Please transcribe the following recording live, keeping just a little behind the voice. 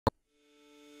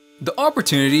The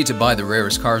opportunity to buy the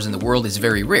rarest cars in the world is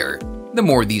very rare. The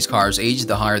more these cars age,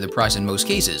 the higher the price in most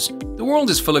cases. The world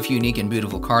is full of unique and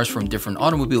beautiful cars from different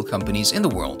automobile companies in the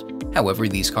world. However,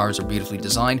 these cars are beautifully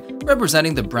designed,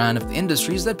 representing the brand of the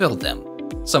industries that build them.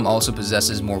 Some also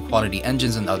possesses more quality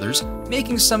engines than others,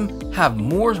 making some have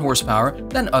more horsepower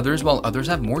than others while others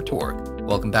have more torque.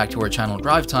 Welcome back to our channel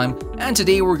Drive Time, and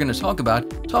today we're going to talk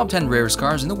about Top 10 Rarest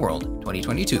Cars in the World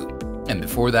 2022. And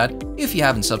before that, if you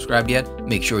haven't subscribed yet,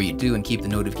 make sure you do and keep the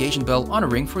notification bell on a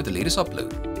ring for the latest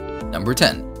upload. Number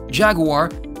 10. Jaguar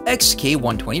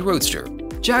XK120 Roadster.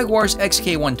 Jaguar's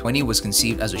XK120 was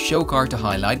conceived as a show car to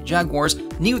highlight Jaguar's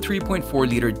new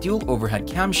 3.4-liter dual overhead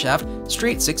camshaft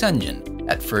straight-six engine.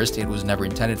 At first, it was never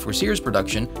intended for series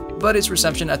production, but its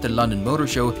reception at the London Motor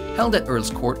Show held at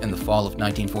Earl's Court in the fall of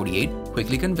 1948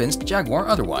 quickly convinced Jaguar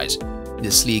otherwise. The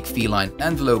sleek feline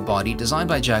envelope body designed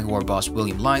by Jaguar boss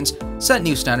William Lyons set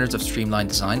new standards of streamlined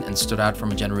design and stood out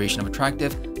from a generation of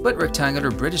attractive but rectangular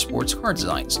British sports car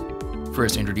designs.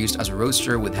 First introduced as a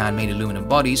roadster with handmade aluminum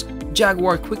bodies,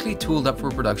 Jaguar quickly tooled up for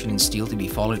production in steel to be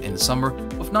followed in the summer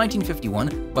of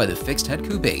 1951 by the fixed-head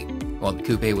coupe. While the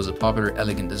coupe was a popular,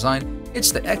 elegant design,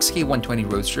 it's the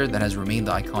XK120 Roadster that has remained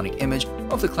the iconic image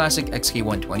of the classic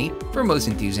XK120 for most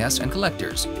enthusiasts and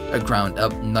collectors. A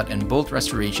ground-up nut and bolt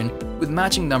restoration with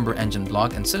matching number engine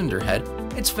block and cylinder head,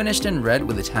 it's finished in red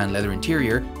with a tan leather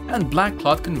interior and black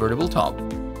cloth convertible top.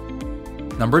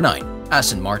 Number 9.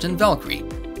 Aston Martin Valkyrie.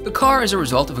 The car is a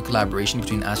result of a collaboration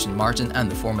between Aston Martin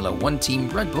and the Formula One team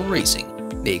Red Bull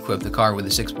Racing. They equipped the car with a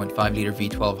 6.5-liter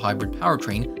V12 hybrid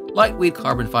powertrain, lightweight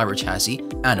carbon fiber chassis,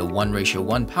 and a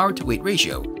 1:1 power-to-weight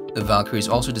ratio. The Valkyrie is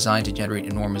also designed to generate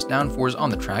enormous downforce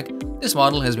on the track. This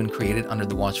model has been created under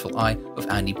the watchful eye of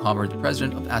Andy Palmer, the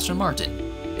president of Aston Martin.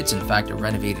 It's in fact a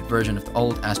renovated version of the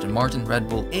old Aston Martin Red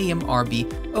Bull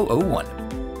AMRB 001.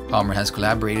 Palmer has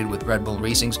collaborated with Red Bull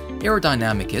Racing's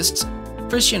aerodynamicists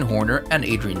Christian Horner and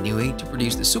Adrian Newey to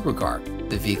produce the supercar.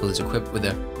 The vehicle is equipped with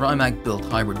a Rimac-built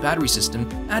hybrid battery system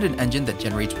and an engine that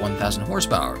generates 1,000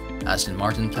 horsepower. Aston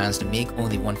Martin plans to make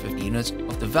only 150 units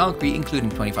of the Valkyrie, including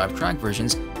 25 track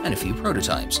versions and a few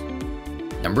prototypes.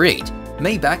 Number 8.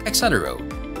 Maybach Accelero.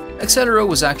 Accelero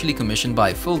was actually commissioned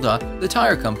by Fulda, the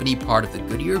tire company part of the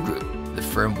Goodyear Group. The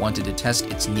firm wanted to test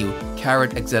its new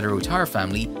Carrot Accelero tire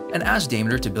family and asked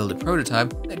Daimler to build a prototype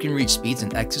that can reach speeds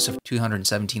in excess of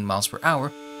 217 miles per hour,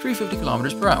 350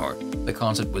 kilometers per hour. The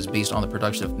concept was based on the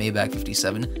production of Maybach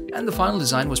 57, and the final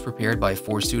design was prepared by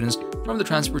 4 students from the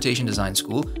Transportation Design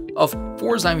School of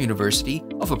Pforzheim University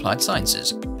of Applied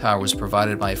Sciences. Power was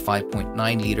provided by a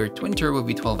 5.9-liter twin-turbo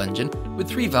V12 engine with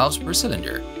 3 valves per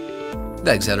cylinder.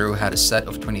 The Accelero had a set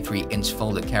of 23-inch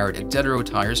folded Carrot Accelero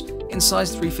tires in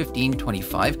size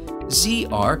 315/25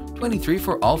 ZR23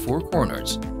 for all 4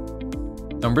 corners.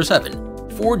 Number 7.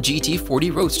 Ford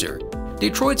GT40 Roadster.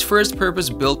 Detroit's first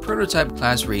purpose-built prototype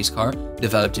class race car,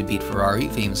 developed to beat Ferrari,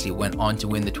 famously went on to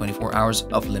win the 24 Hours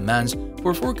of Le Mans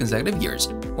for 4 consecutive years.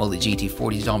 While the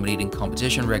GT40's dominating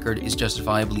competition record is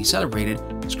justifiably celebrated,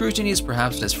 scrutiny is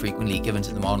perhaps less frequently given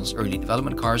to the model's early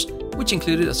development cars, which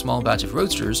included a small batch of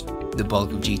roadsters. The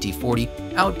bulk of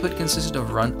GT40 output consisted of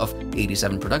a run of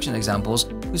 87 production examples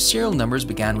whose serial numbers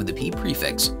began with the P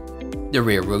prefix. The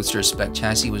rare Roadster spec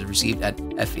chassis was received at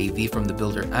FAV from the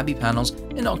builder Abbey Panels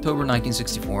in October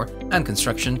 1964, and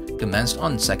construction commenced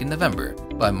on 2nd November.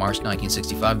 By March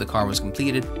 1965, the car was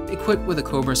completed, equipped with a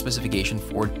Cobra specification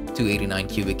Ford 289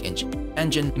 cubic inch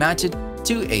engine mounted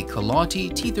to a Colautti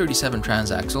T37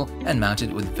 transaxle and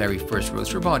mounted with the very first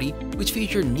Roadster body, which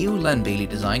featured new Len Bailey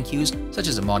design cues such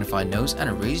as a modified nose and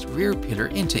a raised rear pillar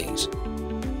intakes.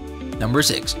 Number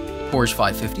 6. Porsche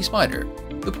 550 Spider.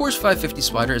 The Porsche 550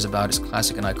 Spider is about as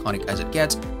classic and iconic as it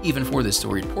gets, even for the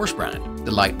storied Porsche brand. The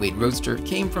lightweight roadster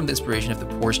came from the inspiration of the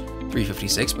Porsche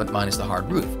 356 but minus the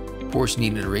hard roof. Porsche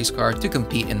needed a race car to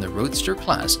compete in the roadster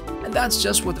class, and that's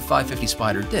just what the 550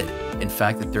 Spider did. In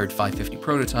fact, the third 550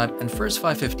 prototype and first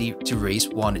 550 to race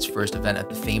won its first event at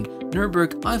the famed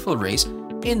Nürburgring Eifel race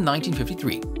in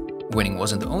 1953. Winning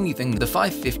wasn't the only thing the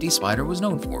 550 Spider was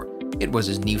known for. It was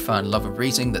his newfound love of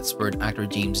racing that spurred actor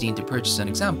James Dean to purchase an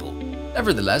example.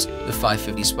 Nevertheless, the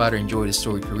 550 Spider enjoyed a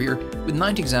storied career, with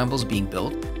 90 examples being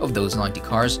built. Of those 90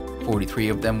 cars, 43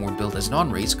 of them were built as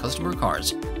non-race customer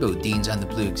cars. Both Dean's and the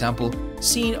blue example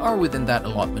seen are within that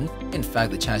allotment. In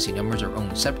fact, the chassis numbers are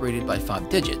only separated by 5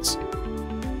 digits.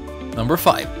 Number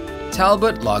 5.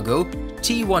 Talbot Lago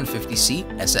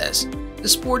T150C SS. The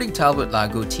sporting Talbot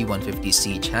Lago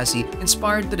T150C chassis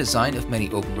inspired the design of many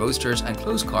open roadsters and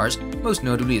closed cars, most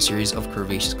notably a series of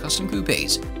curvaceous custom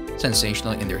coupes.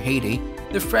 Sensational in their heyday,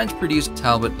 the French-produced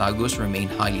Talbot Lagos remain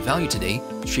highly valued today,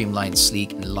 streamlined,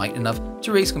 sleek, and light enough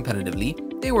to race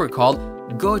competitively. They were called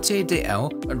Goutte d'Eau,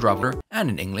 a dropper, and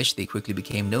in English they quickly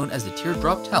became known as the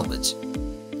Teardrop Talbots.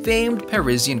 Famed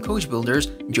Parisian coach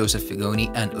builders Joseph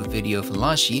Figoni and Ovidio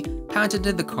Falaschi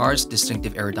patented the car's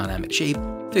distinctive aerodynamic shape.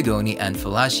 Figoni and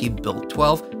Falaschi built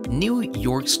 12 New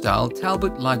York-style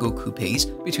Talbot Lago coupes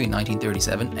between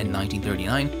 1937 and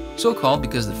 1939, so called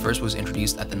because the first was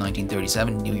introduced at the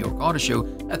 1937 New York Auto Show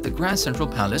at the Grand Central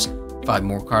Palace. 5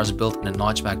 more cars built in a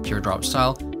notchback teardrop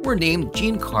style were named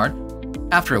Jean Cart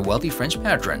after a wealthy French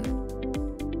patron.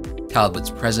 Talbot's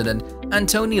president,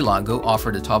 Anthony Lago,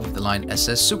 offered a top-of-the-line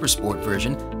SS Supersport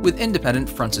version with independent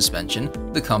front suspension.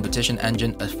 The competition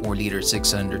engine, a 4-liter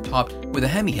 6-cylinder topped with a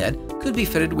Hemi head, could be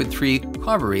fitted with 3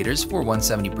 carburetors for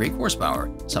 170 brake horsepower.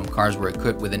 Some cars were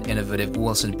equipped with an innovative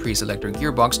Wilson pre-selector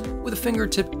gearbox with a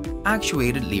fingertip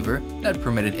actuated lever that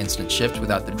permitted instant shift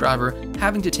without the driver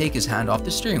having to take his hand off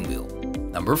the steering wheel.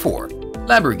 Number 4.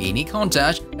 Lamborghini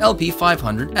Countach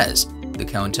LP500S. The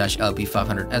Countach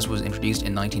LP500S was introduced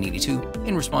in 1982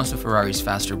 in response to Ferrari's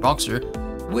faster Boxer,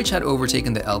 which had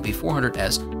overtaken the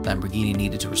LP400S. Lamborghini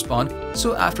needed to respond,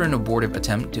 so after an abortive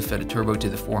attempt to fit a turbo to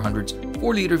the 400's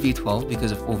 4-liter V12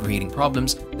 because of overheating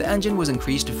problems, the engine was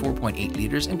increased to 4.8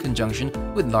 liters in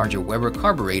conjunction with larger Weber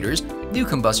carburetors, new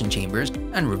combustion chambers,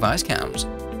 and revised cams.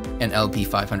 An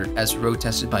LP500S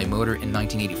road-tested by Motor in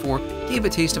 1984 gave a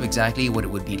taste of exactly what it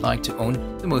would be like to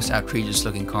own the most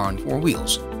outrageous-looking car on 4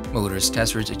 wheels. Motor's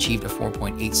testers achieved a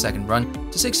 4.8-second run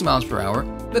to 60 miles per hour,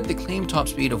 but the claimed top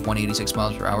speed of 186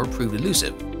 miles per hour proved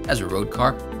elusive. As a road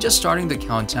car, just starting the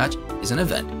Countach is an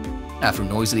event. After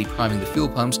noisily priming the fuel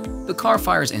pumps, the car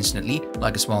fires instantly,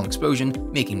 like a small explosion,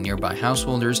 making nearby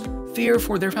householders fear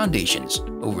for their foundations.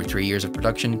 Over 3 years of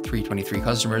production, 323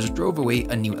 customers drove away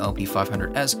a new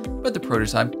LP500S, but the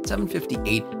prototype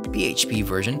 758 bhp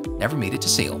version never made it to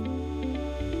sale.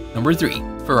 Number 3.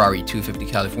 Ferrari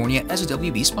 250 California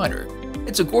SWB Spider.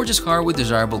 It's a gorgeous car with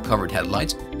desirable covered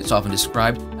headlights. It's often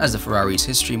described as the Ferrari's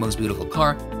history most beautiful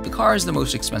car. The car is the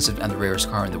most expensive and the rarest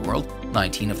car in the world.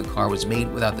 19 of the car was made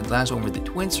without the glass over the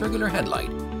twin circular headlight.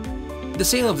 The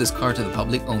sale of this car to the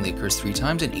public only occurs 3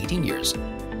 times in 18 years.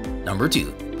 Number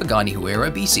 2. Pagani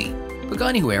Huayra BC.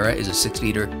 Pagani Huayra is a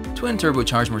 6-liter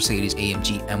twin-turbocharged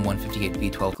Mercedes-AMG M158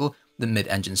 V12. The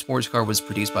mid-engine sports car was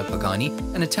produced by Pagani,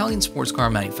 an Italian sports car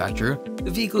manufacturer.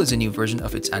 The vehicle is a new version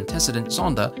of its antecedent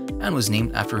Zonda and was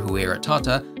named after Huayra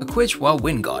Tata, a Quechua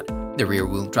wind god. The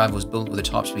rear-wheel drive was built with a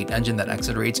top-speed engine that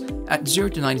accelerates at 0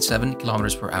 to 97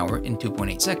 km per hour in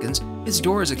 2.8 seconds. Its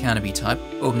door is a canopy type,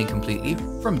 opening completely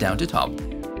from down to top.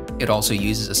 It also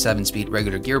uses a 7-speed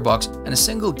regular gearbox and a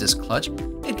single-disc clutch.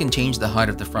 It can change the height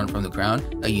of the front from the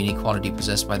ground, a unique quality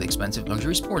possessed by the expensive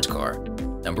luxury sports car.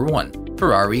 Number 1.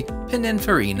 Ferrari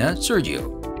Pininfarina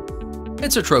Sergio.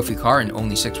 It's a trophy car and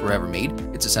only 6 were ever made.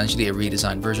 It's essentially a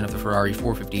redesigned version of the Ferrari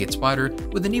 458 Spider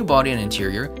with a new body and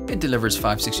interior. It delivers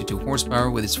 562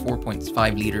 horsepower with its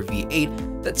 4.5-liter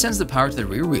V8 that sends the power to the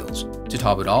rear wheels. To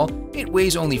top it all, it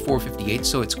weighs only 458,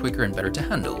 so it's quicker and better to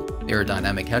handle. The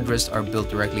aerodynamic headrests are built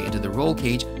directly into the roll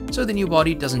cage, so the new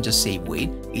body doesn't just save weight.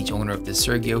 Each owner of this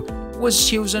Sergio was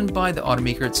chosen by the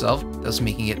automaker itself, thus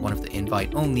making it one of the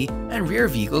invite-only and rare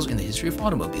vehicles in the history of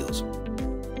automobiles.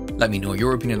 Let me know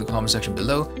your opinion in the comment section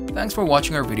below. Thanks for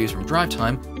watching our videos from Drive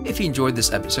Time. If you enjoyed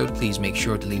this episode, please make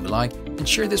sure to leave a like and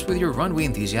share this with your runway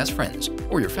enthusiast friends,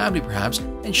 or your family perhaps,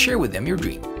 and share with them your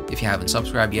dream. If you haven't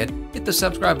subscribed yet, hit the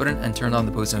subscribe button and turn on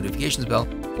the post notifications bell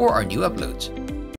for our new uploads.